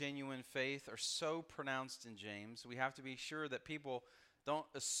genuine faith are so pronounced in James, we have to be sure that people don't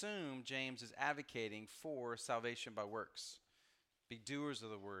assume James is advocating for salvation by works. Be doers of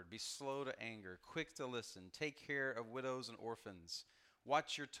the word. Be slow to anger, quick to listen. Take care of widows and orphans.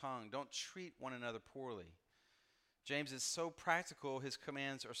 Watch your tongue. Don't treat one another poorly. James is so practical. His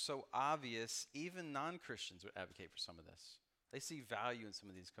commands are so obvious. Even non-Christians would advocate for some of this. They see value in some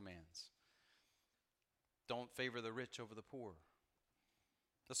of these commands. Don't favor the rich over the poor.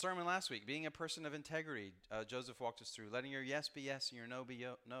 The sermon last week, being a person of integrity, Joseph walked us through, letting your yes be yes and your no be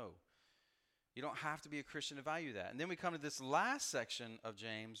no. You don't have to be a Christian to value that. And then we come to this last section of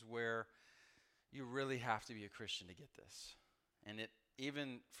James where you really have to be a Christian to get this. And it,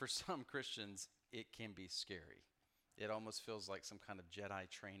 even for some Christians, it can be scary. It almost feels like some kind of Jedi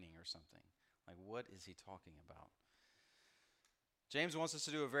training or something. Like, what is he talking about? James wants us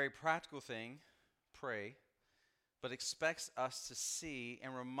to do a very practical thing, pray, but expects us to see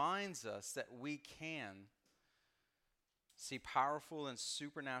and reminds us that we can see powerful and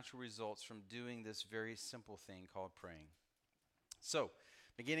supernatural results from doing this very simple thing called praying. So,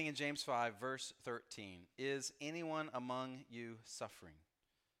 beginning in James 5, verse 13, is anyone among you suffering?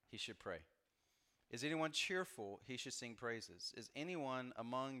 He should pray. Is anyone cheerful? He should sing praises. Is anyone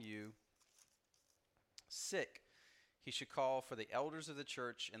among you sick? He should call for the elders of the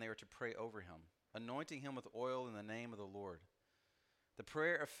church, and they are to pray over him, anointing him with oil in the name of the Lord. The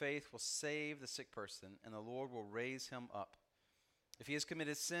prayer of faith will save the sick person, and the Lord will raise him up. If he has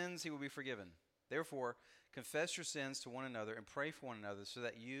committed sins, he will be forgiven. Therefore, confess your sins to one another and pray for one another so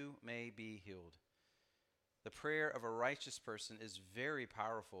that you may be healed. The prayer of a righteous person is very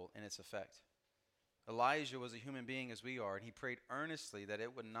powerful in its effect. Elijah was a human being as we are, and he prayed earnestly that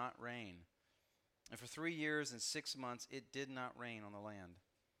it would not rain. And for 3 years and 6 months, it did not rain on the land.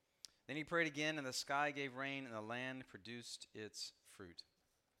 Then he prayed again, and the sky gave rain, and the land produced its fruit.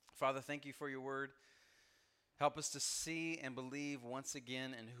 Father, thank you for your word. Help us to see and believe once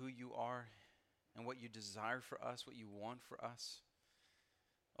again in who you are and what you desire for us, what you want for us.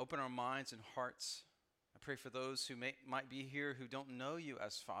 Open our minds and hearts. I pray for those who might be here who don't know you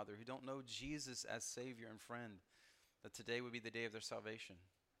as Father, who don't know Jesus as Savior and friend, that today would be the day of their salvation.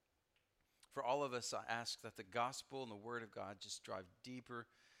 For all of us, I ask that the gospel and the word of God just drive deeper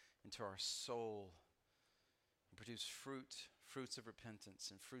into our soul and produce fruits of repentance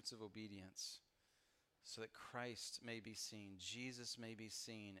and fruits of obedience, so that Christ may be seen, Jesus may be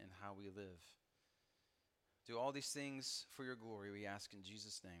seen in how we live. Do all these things for your glory, we ask in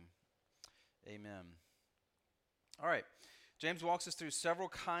Jesus' name. Amen. All right, James walks us through several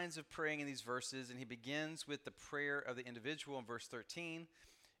kinds of praying in these verses, and he begins with the prayer of the individual in verse 13.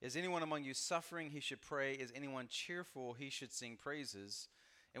 Is anyone among you suffering? He should pray. Is anyone cheerful? He should sing praises.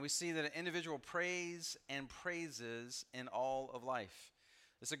 And we see that an individual prays and praises in all of life.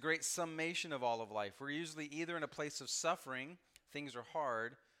 It's a great summation of all of life. We're usually either in a place of suffering, things are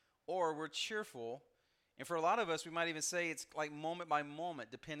hard, or we're cheerful. And for a lot of us, we might even say it's like moment by moment,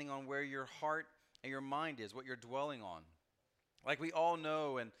 depending on where your heart and your mind is, what you're dwelling on. Like we all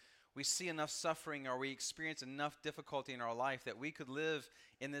know, and we see enough suffering, or we experience enough difficulty in our life that we could live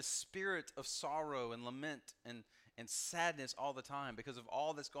in this spirit of sorrow and lament and sadness all the time because of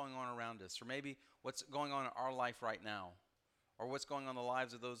all that's going on around us, or maybe what's going on in our life right now, or what's going on in the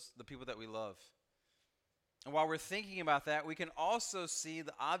lives of the people that we love. And while we're thinking about that, we can also see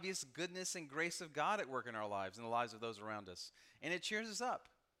the obvious goodness and grace of God at work in our lives and the lives of those around us. And it cheers us up.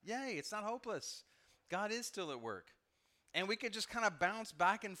 Yay, it's not hopeless. God is still at work. And we could just kind of bounce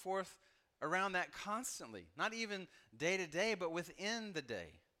back and forth around that constantly, not even day to day, but within the day.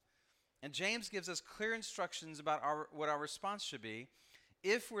 And James gives us clear instructions about what our response should be.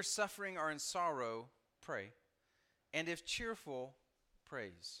 If we're suffering or in sorrow, pray. And if cheerful,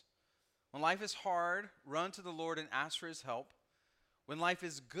 praise. When life is hard, run to the Lord and ask for his help. When life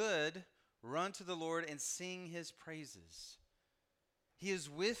is good, run to the Lord and sing his praises. He is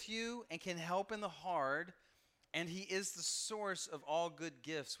with you and can help in the hard, and he is the source of all good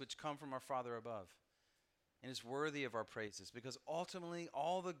gifts which come from our Father above, and is worthy of our praises, because ultimately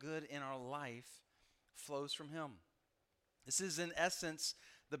all the good in our life flows from him. This is in essence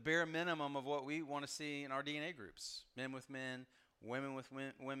the bare minimum of what we want to see in our DNA groups. Men with men, women with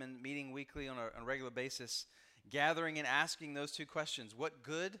women, meeting weekly on a regular basis, gathering and asking those two questions. What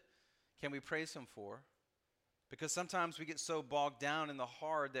good can we praise him for? Because sometimes we get so bogged down in the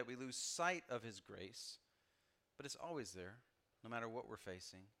hard that we lose sight of his grace. But it's always there, no matter what we're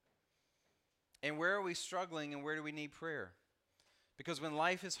facing. And where are we struggling, and where do we need prayer? Because when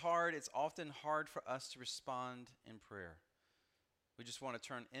life is hard, it's often hard for us to respond in prayer. We just want to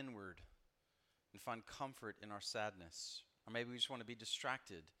turn inward and find comfort in our sadness. Or maybe we just want to be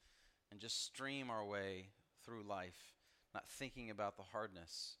distracted and just stream our way through life, not thinking about the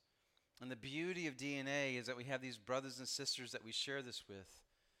hardness. And the beauty of DNA is that we have these brothers and sisters that we share this with,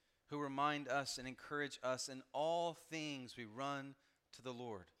 who remind us and encourage us in all things we run to the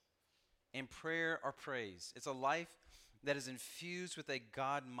Lord. In prayer or praise. It's a life that is infused with a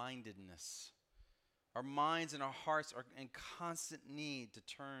God-mindedness. Our minds and our hearts are in constant need to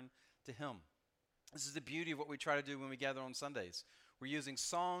turn to Him. This is the beauty of what we try to do when we gather on Sundays. We're using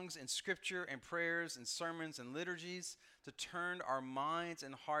songs and scripture and prayers and sermons and liturgies to turn our minds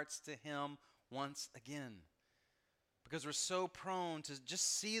and hearts to Him once again. Because we're so prone to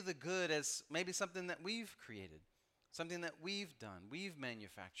just see the good as maybe something that we've created, something that we've done, we've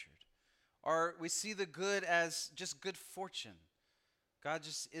manufactured. Or we see the good as just good fortune. God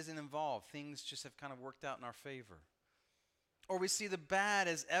just isn't involved. Things just have kind of worked out in our favor. Or we see the bad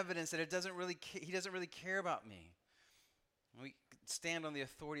as evidence that He doesn't really care about me. We stand on the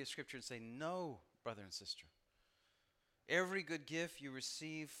authority of Scripture and say, no, brother and sister. Every good gift you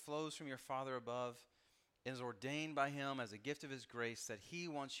receive flows from your Father above and is ordained by Him as a gift of His grace that He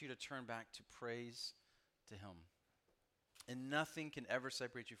wants you to turn back to praise to Him. And nothing can ever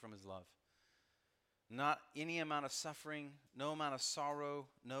separate you from His love. Not any amount of suffering, no amount of sorrow,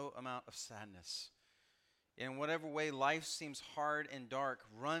 no amount of sadness. In whatever way life seems hard and dark,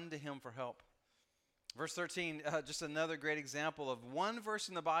 run to Him for help. Verse 13, just another great example of one verse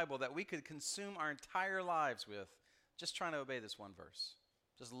in the Bible that we could consume our entire lives with, just trying to obey this one verse.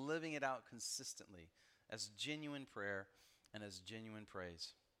 Just living it out consistently as genuine prayer and as genuine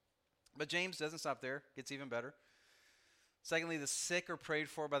praise. But James doesn't stop there. It gets even better. Secondly, the sick are prayed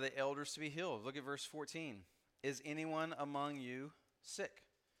for by the elders to be healed. Look at verse 14. Is anyone among you sick?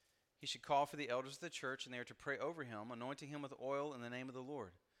 He should call for the elders of the church, and they are to pray over him, anointing him with oil in the name of the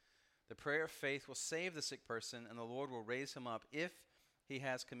Lord. The prayer of faith will save the sick person, and the Lord will raise him up. If he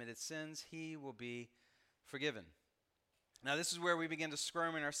has committed sins, he will be forgiven. Now, this is where we begin to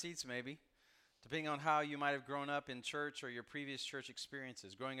squirm in our seats, maybe, depending on how you might have grown up in church or your previous church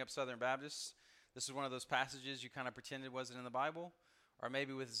experiences. Growing up Southern Baptist, this is one of those passages you kind of pretended wasn't in the Bible, or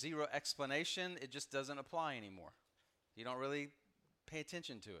maybe with zero explanation, it just doesn't apply anymore. You don't really pay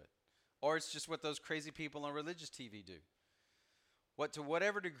attention to it. Or it's just what those crazy people on religious TV do. To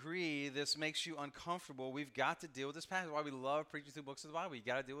whatever degree this makes you uncomfortable, we've got to deal with this passage. Why we love preaching through books of the Bible. You've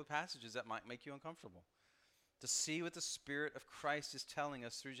got to deal with passages that might make you uncomfortable. To see what the Spirit of Christ is telling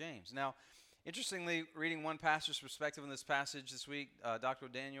us through James. Now, interestingly, reading one pastor's perspective on this passage this week, Dr.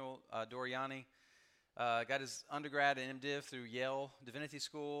 Daniel Doriani got his undergrad and MDiv through Yale Divinity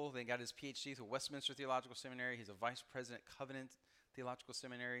School. Then got his PhD through Westminster Theological Seminary. He's a vice president at Covenant Theological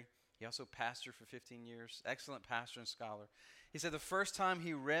Seminary. He also pastored for 15 years. Excellent pastor and scholar. He said the first time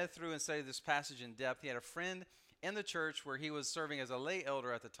he read through and studied this passage in depth, he had a friend in the church where he was serving as a lay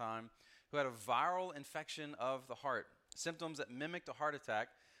elder at the time who had a viral infection of the heart, symptoms that mimicked a heart attack,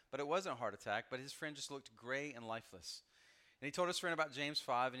 but it wasn't a heart attack, but his friend just looked gray and lifeless. And he told his friend about James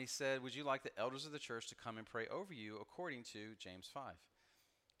 5, and he said, would you like the elders of the church to come and pray over you according to James 5?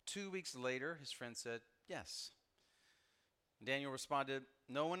 2 weeks later, his friend said, yes. Daniel responded,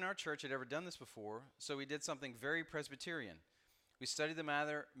 no one in our church had ever done this before, so we did something very Presbyterian. We studied the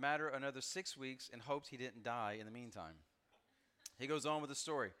matter another 6 weeks and hoped he didn't die in the meantime. He goes on with the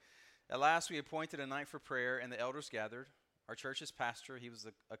story. At last, we appointed a night for prayer, and the elders gathered. Our church's pastor, he was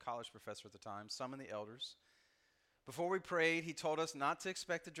a college professor at the time, summoned the elders. Before we prayed, he told us not to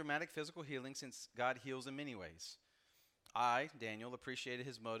expect a dramatic physical healing since God heals in many ways. I, Daniel, appreciated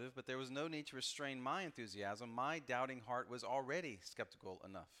his motive, but there was no need to restrain my enthusiasm. My doubting heart was already skeptical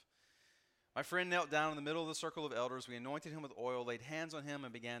enough. My friend knelt down in the middle of the circle of elders. We anointed him with oil, laid hands on him,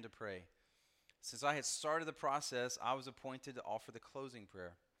 and began to pray. Since I had started the process, I was appointed to offer the closing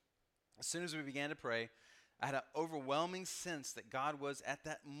prayer. As soon as we began to pray, I had an overwhelming sense that God was at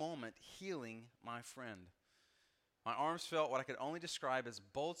that moment healing my friend. My arms felt what I could only describe as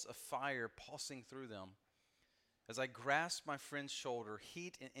bolts of fire pulsing through them. As I grasped my friend's shoulder,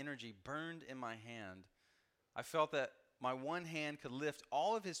 heat and energy burned in my hand. I felt that my one hand could lift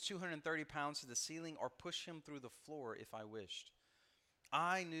all of his 230 pounds to the ceiling or push him through the floor if I wished.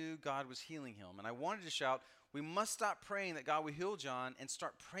 I knew God was healing him, and I wanted to shout, we must stop praying that God will heal John and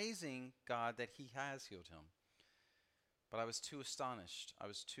start praising God that he has healed him. But I was too astonished. I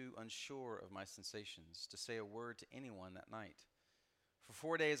was too unsure of my sensations to say a word to anyone that night. For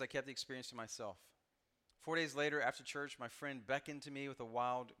 4 days, I kept the experience to myself. 4 days later, after church, my friend beckoned to me with a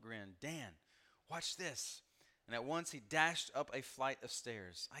wild grin. Dan, watch this. And at once he dashed up a flight of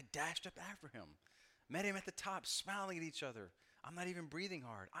stairs. I dashed up after him, met him at the top, smiling at each other. I'm not even breathing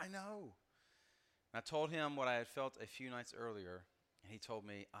hard. I know. And I told him what I had felt a few nights earlier, and He told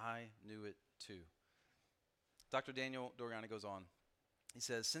me, I knew it too. Dr. Daniel Doriani goes on. He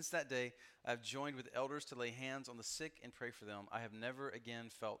says, since that day, I've joined with elders to lay hands on the sick and pray for them. I have never again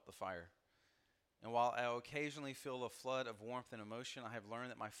felt the fire. And while I occasionally feel a flood of warmth and emotion, I have learned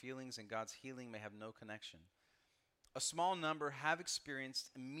that my feelings and God's healing may have no connection. A small number have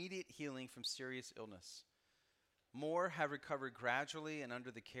experienced immediate healing from serious illness. More have recovered gradually and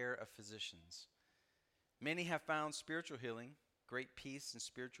under the care of physicians. Many have found spiritual healing, great peace, and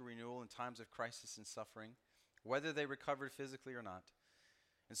spiritual renewal in times of crisis and suffering, whether they recovered physically or not.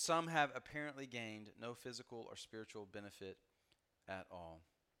 And some have apparently gained no physical or spiritual benefit at all.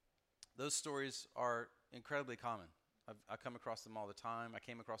 Those stories are incredibly common. I come across them all the time. I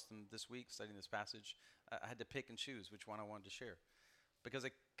came across them this week studying this passage. I had to pick and choose which one I wanted to share because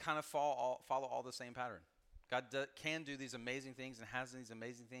they kind of follow all the same pattern. God can do these amazing things and has these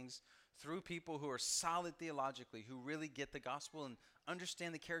amazing things through people who are solid theologically, who really get the gospel and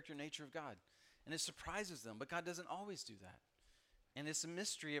understand the character and nature of God. And it surprises them, but God doesn't always do that. And it's a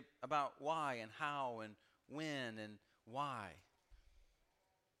mystery about why and how and when and why.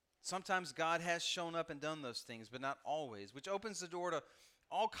 Sometimes God has shown up and done those things, but not always, which opens the door to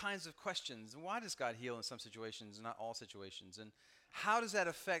all kinds of questions. Why does God heal in some situations and not all situations? And how does that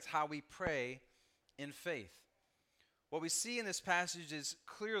affect how we pray in faith? What we see in this passage is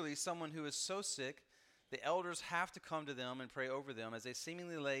clearly someone who is so sick, the elders have to come to them and pray over them as they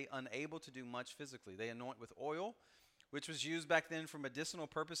seemingly lay unable to do much physically. They anoint with oil, which was used back then for medicinal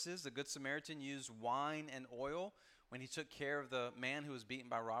purposes. The Good Samaritan used wine and oil when he took care of the man who was beaten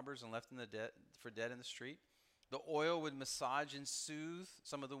by robbers and left for dead in the street. The oil would massage and soothe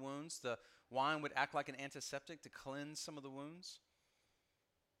some of the wounds. The wine would act like an antiseptic to cleanse some of the wounds.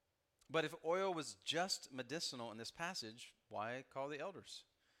 But if oil was just medicinal in this passage, why call the elders?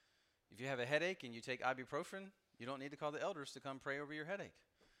 If you have a headache and you take ibuprofen, you don't need to call the elders to come pray over your headache.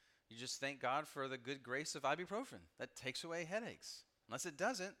 You just thank God for the good grace of ibuprofen. That takes away headaches. Unless it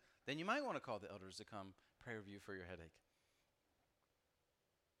doesn't, then you might want to call the elders to come pray over you for your headache.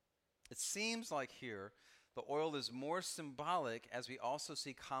 It seems like here the oil is more symbolic, as we also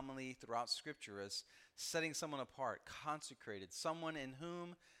see commonly throughout Scripture, as setting someone apart, consecrated, someone in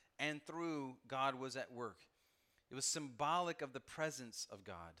whom and through God was at work. It was symbolic of the presence of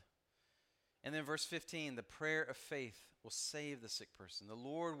God. And then verse 15, the prayer of faith will save the sick person. The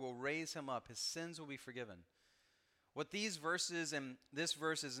Lord will raise him up. His sins will be forgiven. What these verses and this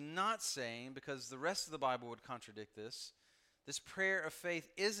verse is not saying, because the rest of the Bible would contradict this prayer of faith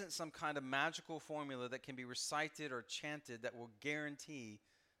isn't some kind of magical formula that can be recited or chanted that will guarantee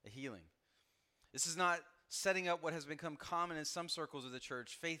a healing. This is not setting up what has become common in some circles of the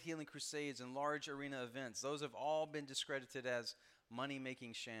church, faith healing crusades and large arena events. Those have all been discredited as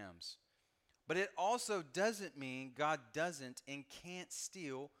money-making shams. But it also doesn't mean God doesn't and can't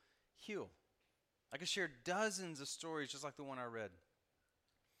still heal. I could share dozens of stories just like the one I read.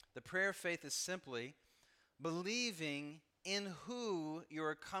 The prayer of faith is simply believing in who you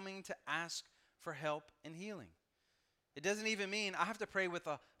are coming to ask for help and healing. It doesn't even mean I have to pray with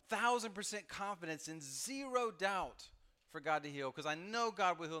 1,000% confidence and zero doubt for God to heal, because I know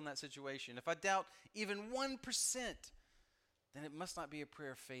God will heal in that situation. If I doubt even 1%, then it must not be a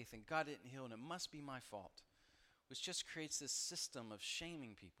prayer of faith and God didn't heal and it must be my fault, which just creates this system of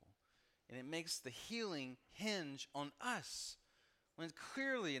shaming people. And it makes the healing hinge on us, when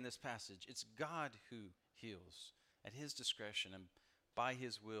clearly in this passage it's God who heals at his discretion and by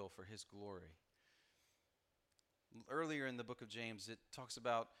his will for his glory. Earlier in the book of James, it talks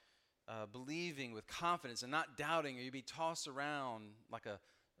about believing with confidence and not doubting, or you'd be tossed around like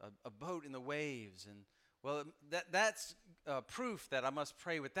a boat in the waves. And well, that's proof that I must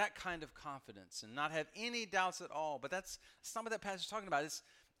pray with that kind of confidence and not have any doubts at all. But that's not what that passage is talking about.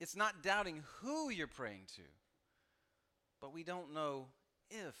 It's not doubting who you're praying to, but we don't know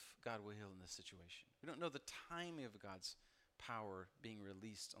if God will heal in this situation. We don't know the timing of God's power being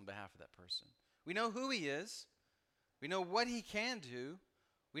released on behalf of that person. We know who he is. We know what he can do.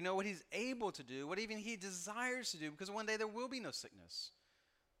 We know what he's able to do, what even he desires to do, because one day there will be no sickness.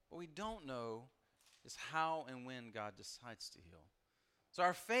 What we don't know is how and when God decides to heal. So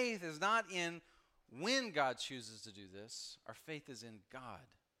our faith is not in when God chooses to do this. Our faith is in God,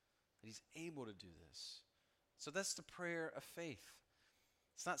 that he's able to do this. So that's the prayer of faith.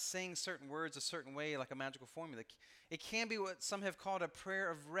 It's not saying certain words a certain way like a magical formula. It can be what some have called a prayer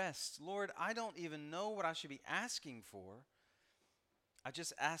of rest. Lord, I don't even know what I should be asking for. I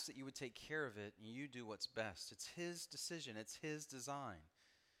just ask that you would take care of it and you do what's best. It's his decision. It's his design.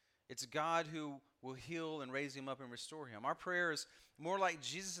 It's God who will heal and raise him up and restore him. Our prayer is more like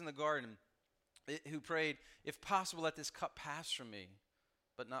Jesus in the garden who prayed, if possible, let this cup pass from me,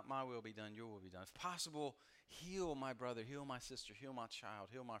 but not my will be done, your will be done. If possible, heal my brother, heal my sister, heal my child,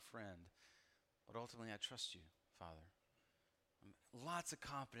 heal my friend. But ultimately, I trust you, Father. Lots of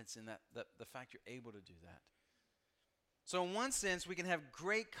confidence in that the fact you're able to do that. So in one sense, we can have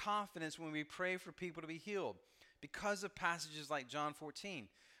great confidence when we pray for people to be healed because of passages like John 14,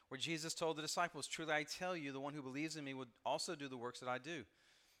 where Jesus told the disciples, truly I tell you, the one who believes in me will also do the works that I do.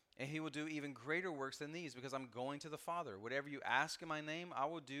 And he will do even greater works than these because I'm going to the Father. Whatever you ask in my name, I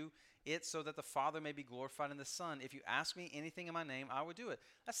will do it so that the Father may be glorified in the Son. If you ask me anything in my name, I will do it.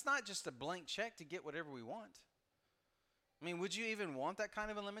 That's not just a blank check to get whatever we want. I mean, would you even want that kind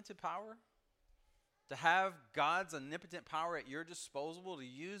of unlimited power? To have God's omnipotent power at your disposal to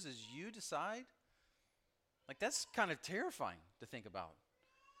use as you decide? Like, that's kind of terrifying to think about.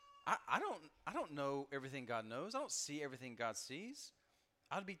 I don't know everything God knows. I don't see everything God sees.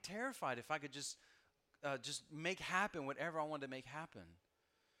 I'd be terrified if I could just make happen whatever I wanted to make happen.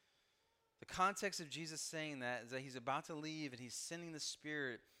 The context of Jesus saying that is that he's about to leave and he's sending the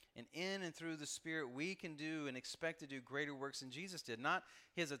Spirit. And in and through the Spirit, we can do and expect to do greater works than Jesus did. Not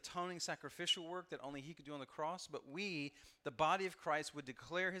his atoning sacrificial work that only he could do on the cross, but we, the body of Christ, would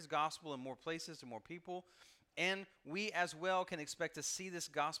declare his gospel in more places to more people. And we as well can expect to see this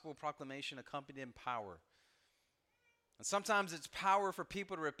gospel proclamation accompanied in power. And sometimes it's power for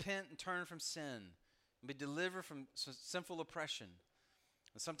people to repent and turn from sin and be delivered from sinful oppression.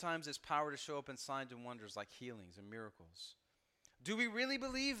 And sometimes it's power to show up in signs and wonders like healings and miracles. Do we really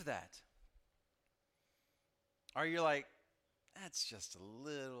believe that? Or you're like, that's just a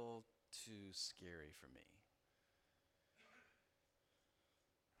little too scary for me?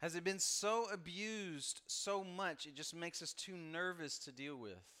 Has it been so abused so much it just makes us too nervous to deal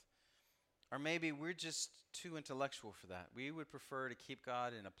with? Or maybe we're just too intellectual for that. We would prefer to keep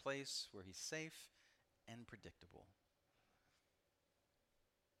God in a place where he's safe and predictable.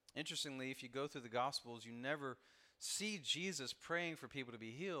 Interestingly, if you go through the Gospels, you never see Jesus praying for people to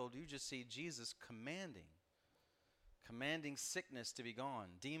be healed. You just see Jesus commanding sickness to be gone,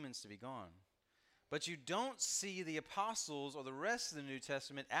 demons to be gone. But you don't see the apostles or the rest of the New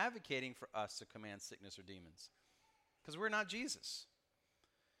Testament advocating for us to command sickness or demons, because we're not Jesus.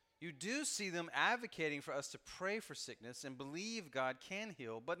 You do see them advocating for us to pray for sickness and believe God can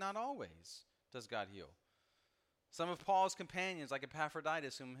heal, but not always does God heal. Some of Paul's companions, like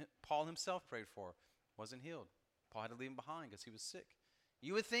Epaphroditus, whom Paul himself prayed for, wasn't healed. Paul had to leave him behind because he was sick.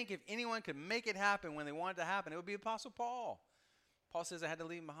 You would think if anyone could make it happen when they wanted it to happen, it would be Apostle Paul. Paul says I had to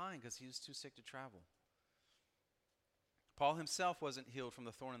leave him behind because he was too sick to travel. Paul himself wasn't healed from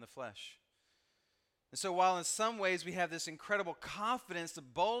the thorn in the flesh. And so while in some ways we have this incredible confidence to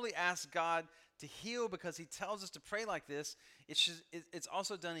boldly ask God to heal because he tells us to pray like this, it's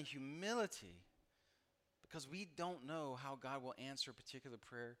also done in humility because we don't know how God will answer a particular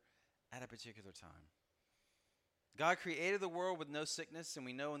prayer at a particular time. God created the world with no sickness, and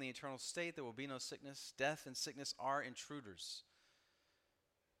we know in the eternal state there will be no sickness. Death and sickness are intruders.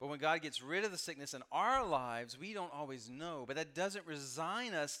 But when God gets rid of the sickness in our lives, we don't always know. But that doesn't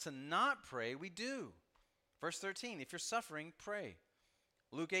resign us to not pray. We do. Verse 13, if you're suffering, pray.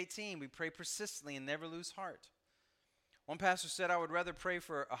 Luke 18, we pray persistently and never lose heart. One pastor said, I would rather pray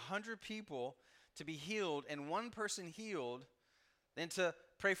for 100 people to be healed and one person healed than to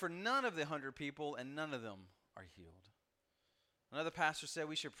pray for none of the 100 people and none of them are healed. Another pastor said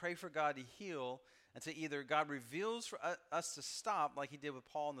we should pray for God to heal until either God reveals for us to stop like he did with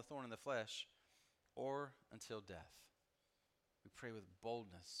Paul and the thorn in the flesh, or until death. We pray with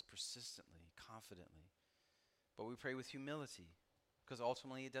boldness, persistently, confidently. But we pray with humility because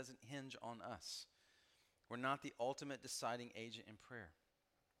ultimately it doesn't hinge on us. We're not the ultimate deciding agent in prayer.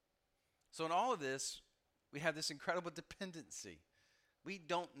 So in all of this, we have this incredible dependency. We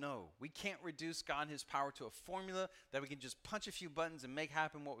don't know. We can't reduce God and his power to a formula that we can just punch a few buttons and make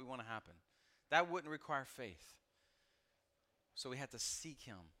happen what we want to happen. That wouldn't require faith. So we have to seek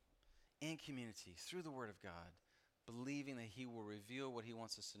him in community through the word of God, believing that he will reveal what he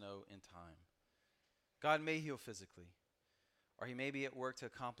wants us to know in time. God may heal physically, or he may be at work to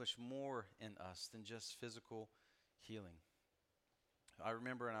accomplish more in us than just physical healing. I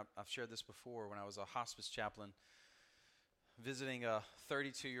remember, and I've shared this before, when I was a hospice chaplain, visiting a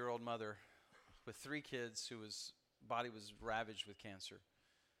 32-year-old mother with 3 kids whose body was ravaged with cancer,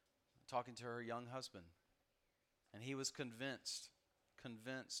 talking to her young husband. And he was convinced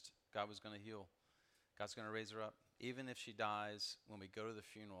God was going to heal. God's going to raise her up. Even if she dies, when we go to the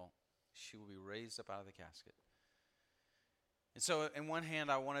funeral, she will be raised up out of the casket. And so in one hand,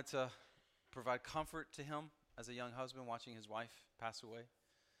 I wanted to provide comfort to him as a young husband watching his wife pass away,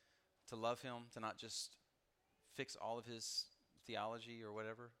 to love him, to not just fix all of his theology or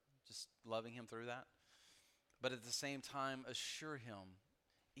whatever, just loving him through that. But at the same time, assure him,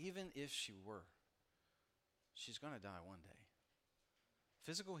 even if she were, she's going to die one day.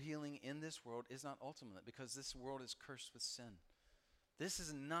 Physical healing in this world is not ultimate because this world is cursed with sin. This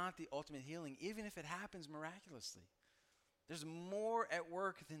is not the ultimate healing, even if it happens miraculously. There's more at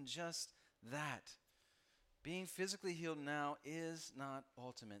work than just that. Being physically healed now is not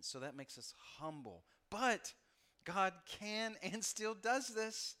ultimate, so that makes us humble. But God can and still does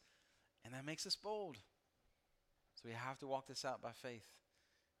this, and that makes us bold. So we have to walk this out by faith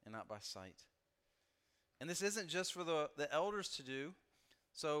and not by sight. And this isn't just for the elders to do.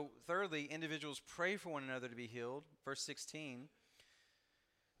 So thirdly, individuals pray for one another to be healed. Verse 16,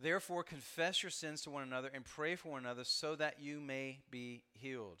 therefore confess your sins to one another and pray for one another so that you may be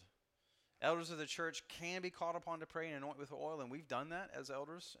healed. Elders of the church can be called upon to pray and anoint with oil, and we've done that as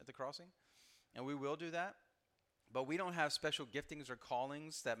elders at the Crossing, and we will do that. But we don't have special giftings or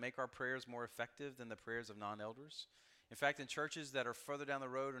callings that make our prayers more effective than the prayers of non-elders. In fact, in churches that are further down the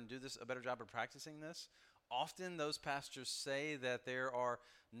road and do a better job of practicing this, often those pastors say that there are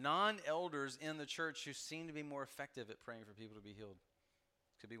non-elders in the church who seem to be more effective at praying for people to be healed.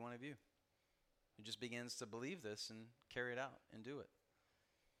 Could be one of you who just begins to believe this and carry it out and do it.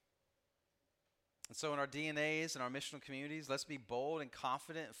 And so in our DNAs and our missional communities, let's be bold and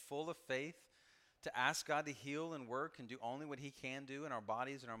confident and full of faith to ask God to heal and work and do only what he can do in our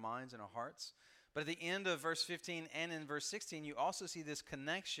bodies and our minds and our hearts. But at the end of verse 15 and in verse 16, you also see this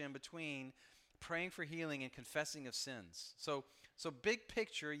connection between praying for healing and confessing of sins. So big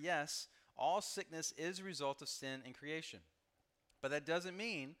picture, yes, all sickness is a result of sin and creation. But that doesn't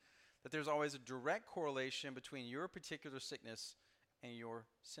mean that there's always a direct correlation between your particular sickness and your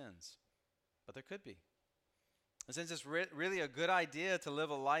sins. But there could be. And since it's really a good idea to live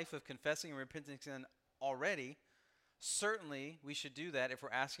a life of confessing and repenting sin already, certainly we should do that if we're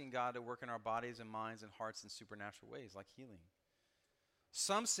asking God to work in our bodies and minds and hearts in supernatural ways, like healing.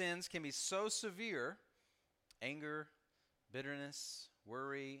 Some sins can be so severe, anger, bitterness,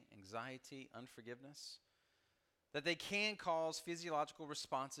 worry, anxiety, unforgiveness, that they can cause physiological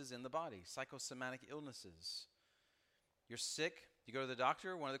responses in the body, psychosomatic illnesses. You're sick, you go to the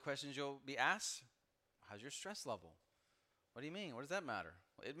doctor, one of the questions you'll be asked, how's your stress level? What do you mean? What does that matter?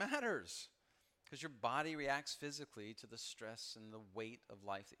 Well, it matters because your body reacts physically to the stress and the weight of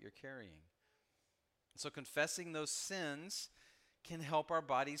life that you're carrying. So confessing those sins can help our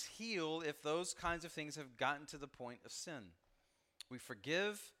bodies heal if those kinds of things have gotten to the point of sin. We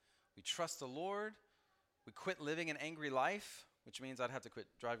forgive, we trust the Lord, we quit living an angry life, which means I'd have to quit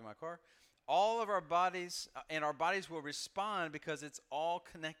driving my car. All of our bodies, and our bodies will respond because it's all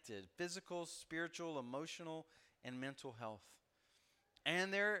connected. Physical, spiritual, emotional, and mental health.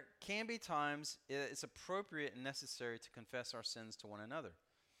 And there can be times it's appropriate and necessary to confess our sins to one another.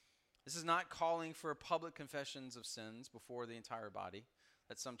 This is not calling for public confessions of sins before the entire body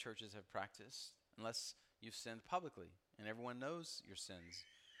that some churches have practiced, unless you've sinned publicly and everyone knows your sins.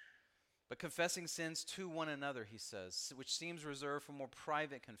 But confessing sins to one another, he says, which seems reserved for more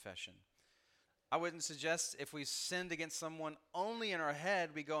private confession. I wouldn't suggest if we sinned against someone only in our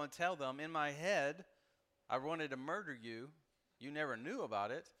head, we go and tell them, in my head, I wanted to murder you. You never knew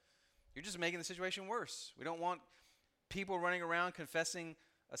about it. You're just making the situation worse. We don't want people running around confessing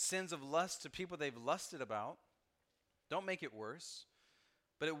sins of lust to people they've lusted about. Don't make it worse.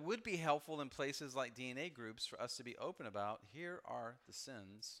 But it would be helpful in places like DNA groups for us to be open about, here are the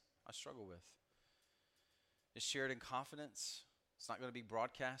sins I struggle with. It's shared in confidence. It's not going to be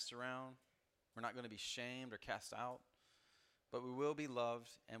broadcast around. We're not going to be shamed or cast out, but we will be loved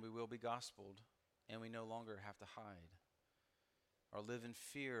and we will be gospeled, and we no longer have to hide or live in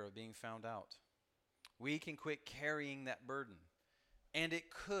fear of being found out. We can quit carrying that burden, and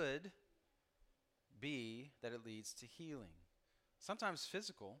it could be that it leads to healing. Sometimes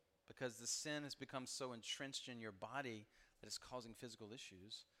physical, because the sin has become so entrenched in your body that it's causing physical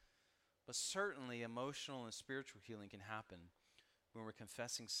issues, but certainly emotional and spiritual healing can happen when we're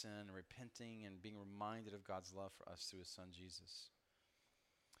confessing sin and repenting and being reminded of God's love for us through his son Jesus.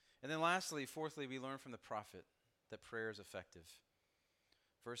 And then lastly, fourthly, we learn from the prophet that prayer is effective.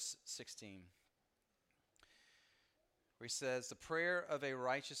 Verse 16, where he says, the prayer of a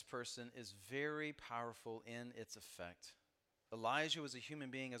righteous person is very powerful in its effect. Elijah was a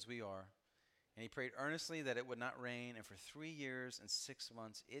human being as we are, and he prayed earnestly that it would not rain, and for 3 years and 6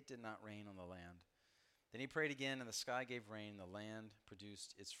 months it did not rain on the land. Then he prayed again, and the sky gave rain, and the land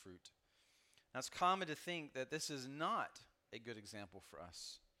produced its fruit. Now, it's common to think that this is not a good example for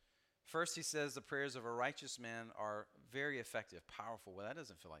us. First, he says the prayers of a righteous man are very effective, powerful. Well, that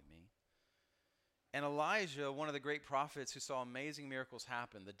doesn't feel like me. And Elijah, one of the great prophets who saw amazing miracles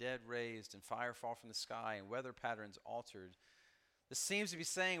happen, the dead raised and fire fall from the sky and weather patterns altered, this seems to be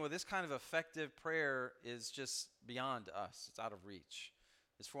saying, well, this kind of effective prayer is just beyond us. It's out of reach.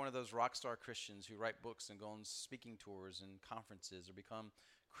 It's for one of those rock star Christians who write books and go on speaking tours and conferences or become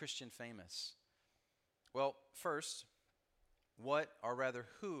Christian famous. Well, first, what, or rather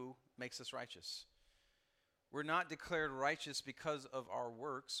who, makes us righteous? We're not declared righteous because of our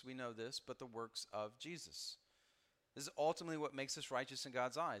works, we know this, but the works of Jesus. This is ultimately what makes us righteous in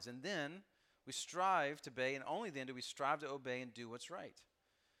God's eyes. And then we strive to obey, and only then do we strive to obey and do what's right.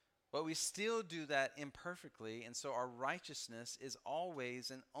 But we still do that imperfectly, and so our righteousness is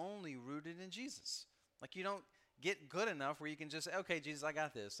always and only rooted in Jesus. Like you don't get good enough where you can just say, okay, Jesus, I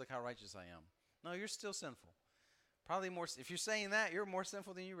got this. Look how righteous I am. No, you're still sinful. Probably more. If you're saying that, you're more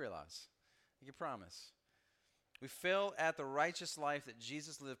sinful than you realize. I can promise. We fail at the righteous life that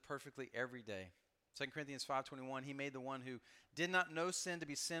Jesus lived perfectly every day. 2 Corinthians 5:21, he made the one who did not know sin to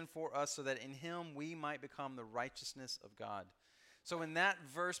be sin for us so that in him we might become the righteousness of God. So when that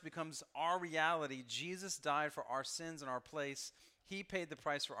verse becomes our reality, Jesus died for our sins in our place. He paid the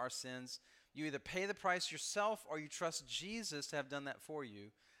price for our sins. You either pay the price yourself or you trust Jesus to have done that for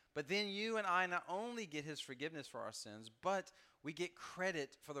you. But then you and I not only get his forgiveness for our sins, but we get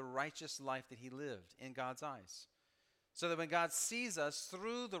credit for the righteous life that he lived in God's eyes. So that when God sees us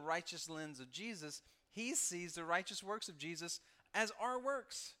through the righteous lens of Jesus, he sees the righteous works of Jesus as our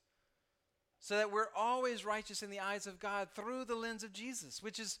works. So that we're always righteous in the eyes of God through the lens of Jesus,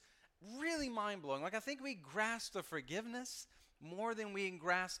 which is really mind-blowing. Like I think we grasp the forgiveness more than we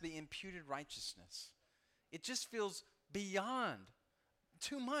grasp the imputed righteousness. It just feels beyond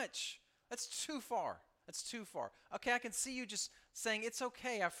too much. That's too far. That's too far. Okay, I can see you just saying, it's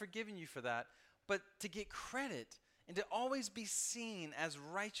okay, I've forgiven you for that. But to get credit and to always be seen as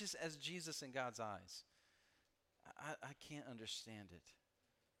righteous as Jesus in God's eyes, I can't understand it.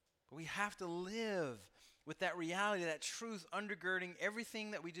 But we have to live with that reality, that truth undergirding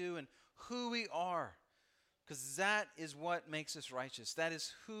everything that we do and who we are. Because that is what makes us righteous. That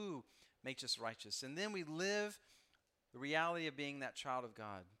is who makes us righteous. And then we live the reality of being that child of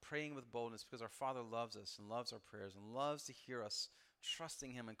God, praying with boldness because our Father loves us and loves our prayers and loves to hear us,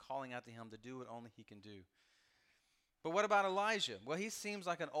 trusting him and calling out to him to do what only he can do. But what about Elijah? Well, he seems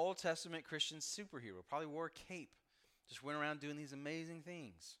like an Old Testament Christian superhero. Probably wore a cape, just went around doing these amazing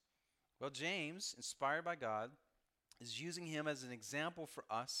things. Well, James, inspired by God, is using him as an example for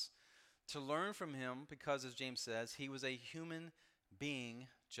us to learn from him because, as James says, he was a human being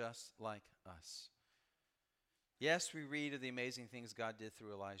just like us. Yes, we read of the amazing things God did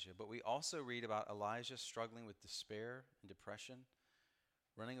through Elijah, but we also read about Elijah struggling with despair and depression,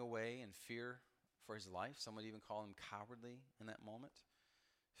 running away in fear for his life. Some would even call him cowardly in that moment,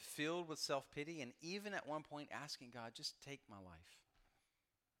 filled with self-pity, and even at one point asking God, just take my life.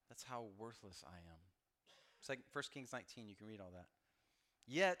 That's how worthless I am. It's like 1 Kings 19, you can read all that.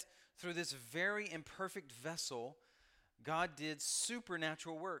 Yet, through this very imperfect vessel, God did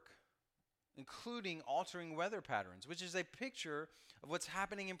supernatural work, including altering weather patterns, which is a picture of what's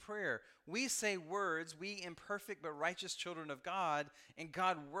happening in prayer. We say words, we imperfect but righteous children of God, and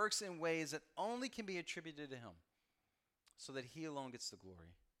God works in ways that only can be attributed to him, so that he alone gets the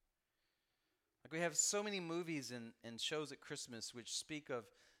glory. Like we have so many movies and shows at Christmas which speak of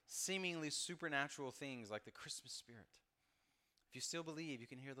seemingly supernatural things like the Christmas spirit. If you still believe, you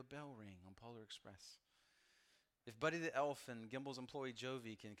can hear the bell ring on Polar Express. If Buddy the Elf and Gimbel's employee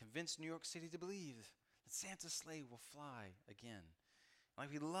Jovi can convince New York City to believe that Santa's sleigh will fly again.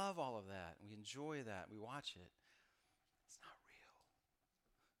 Like we love all of that. We enjoy that. We watch it. It's not real.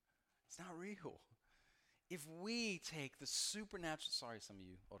 It's not real. If we take the supernatural, sorry some of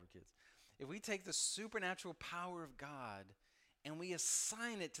you older kids, if we take the supernatural power of God and we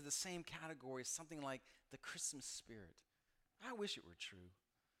assign it to the same category as something like the Christmas spirit, I wish it were true.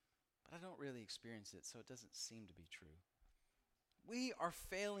 But I don't really experience it, so it doesn't seem to be true. We are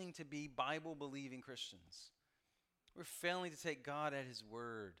failing to be Bible-believing Christians. We're failing to take God at his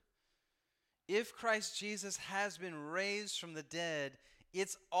word. If Christ Jesus has been raised from the dead,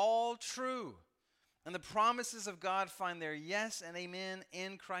 it's all true. And the promises of God find their yes and amen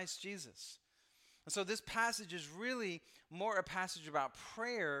in Christ Jesus. And so this passage is really more a passage about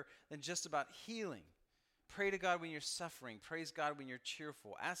prayer than just about healing. Pray to God when you're suffering. Praise God when you're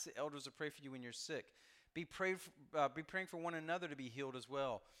cheerful. Ask the elders to pray for you when you're sick. Be praying for one another to be healed as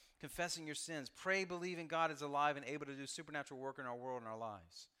well. Confessing your sins. Pray, believing God is alive and able to do supernatural work in our world and our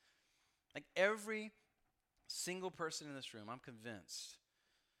lives. Like every single person in this room, I'm convinced,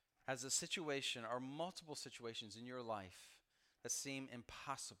 has a situation or multiple situations in your life that seem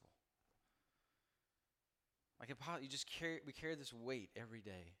impossible. Like you just we carry this weight every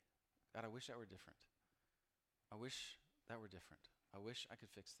day. God, I wish that were different. I wish that were different. I wish I could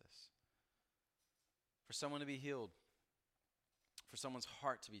fix this. For someone to be healed, for someone's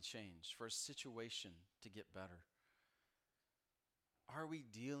heart to be changed, for a situation to get better. Are we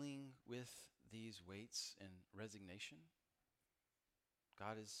dealing with these weights in resignation?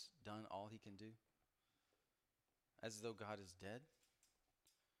 God has done all he can do? As though God is dead?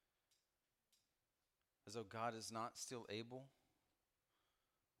 As though God is not still able?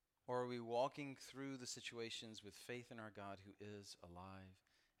 Or are we walking through the situations with faith in our God who is alive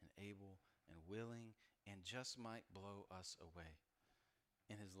and able and willing and just might blow us away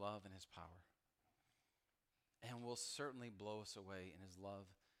in his love and his power? And will certainly blow us away in his love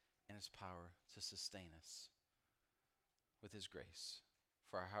and his power to sustain us with his grace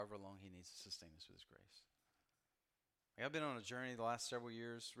for however long he needs to sustain us with his grace. I've been on a journey the last several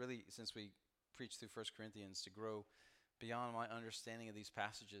years, really since we preached through 1 Corinthians, to grow beyond my understanding of these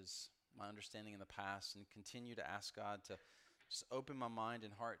passages, my understanding in the past, and continue to ask God to just open my mind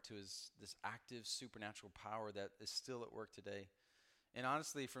and heart to this active supernatural power that is still at work today. And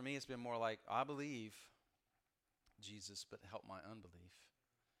honestly, for me, it's been more like, I believe, Jesus, but help my unbelief.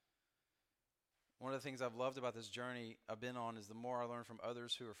 One of the things I've loved about this journey I've been on is the more I learn from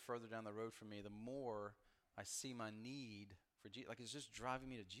others who are further down the road from me, the more I see my need for Jesus. Like, it's just driving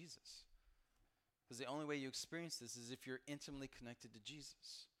me to Jesus. Because the only way you experience this is if you're intimately connected to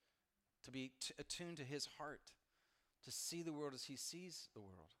Jesus, to be attuned to his heart, to see the world as he sees the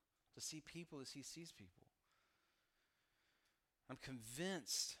world, to see people as he sees people. I'm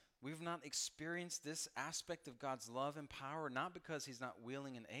convinced we've not experienced this aspect of God's love and power, not because he's not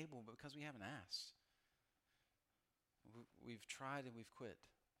willing and able, but because we haven't asked. We've tried and we've quit.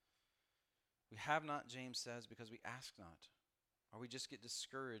 We have not, James says, because we ask not. Or we just get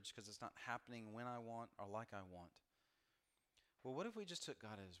discouraged because it's not happening when I want or like I want. Well, what if we just took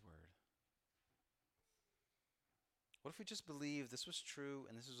God at his word? What if we just believed this was true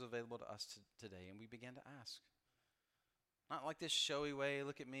and this was available to us today, and we began to ask? Not like this showy way,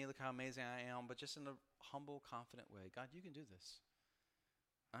 look at me, look how amazing I am, but just in a humble, confident way. God, you can do this.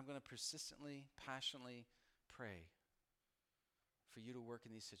 I'm going to persistently, passionately pray for you to work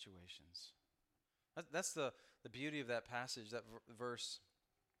in these situations. That's the beauty of that passage, that verse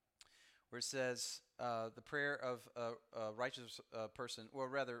where it says the prayer of a righteous person, or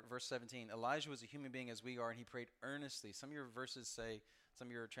rather, verse 17, Elijah was a human being as we are, and he prayed earnestly. Some of your verses say, some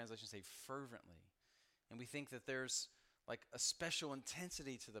of your translations say fervently. And we think that there's like a special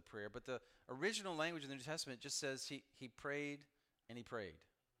intensity to the prayer, but the original language in the New Testament just says he prayed and he prayed.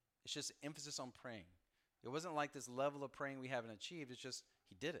 It's just emphasis on praying. It wasn't like this level of praying we haven't achieved. It's just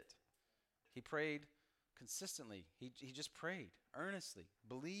he did it. He prayed consistently. He just prayed earnestly,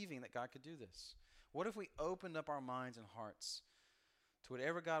 believing that God could do this. What if we opened up our minds and hearts to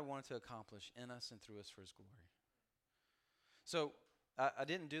whatever God wanted to accomplish in us and through us for his glory? So I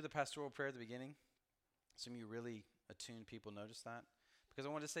didn't do the pastoral prayer at the beginning. Some of you really attuned people noticed that, because I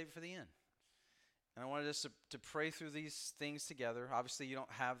wanted to save it for the end. And I wanted us to pray through these things together. Obviously, you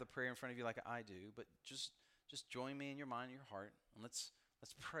don't have the prayer in front of you like I do, but just join me in your mind and your heart, and let's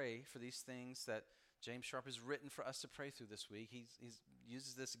pray for these things that James Sharp has written for us to pray through this week. He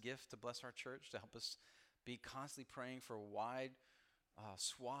uses this gift to bless our church, to help us be constantly praying for a wide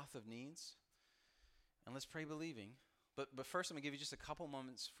swath of needs. And let's pray believing. But first, I'm going to give you just a couple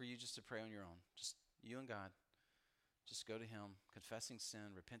moments for you just to pray on your own. Just you and God. Just go to him, confessing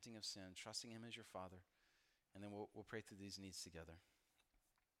sin, repenting of sin, trusting him as your Father. And then we'll pray through these needs together.